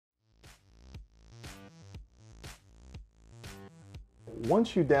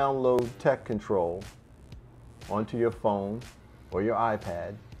Once you download TekControl onto your phone or your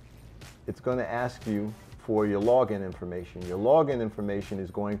iPad, it's going to ask you for your login information. Your login information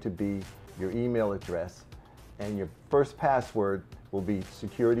is going to be your email address, and your first password will be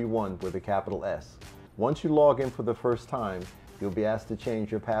security1 with a capital S. Once you log in for the first time, you'll be asked to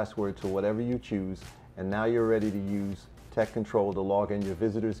change your password to whatever you choose, and now you're ready to use TekControl to log in your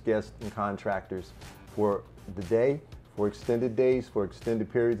visitors, guests, and contractors for the day, for extended days, for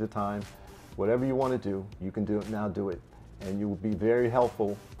extended periods of time. Whatever you want to do, you can do it now, do it. And it will be very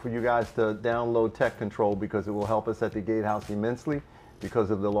helpful for you guys to download TekControl, because it will help us at the Gatehouse immensely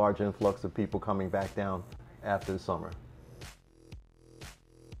because of the large influx of people coming back down after the summer.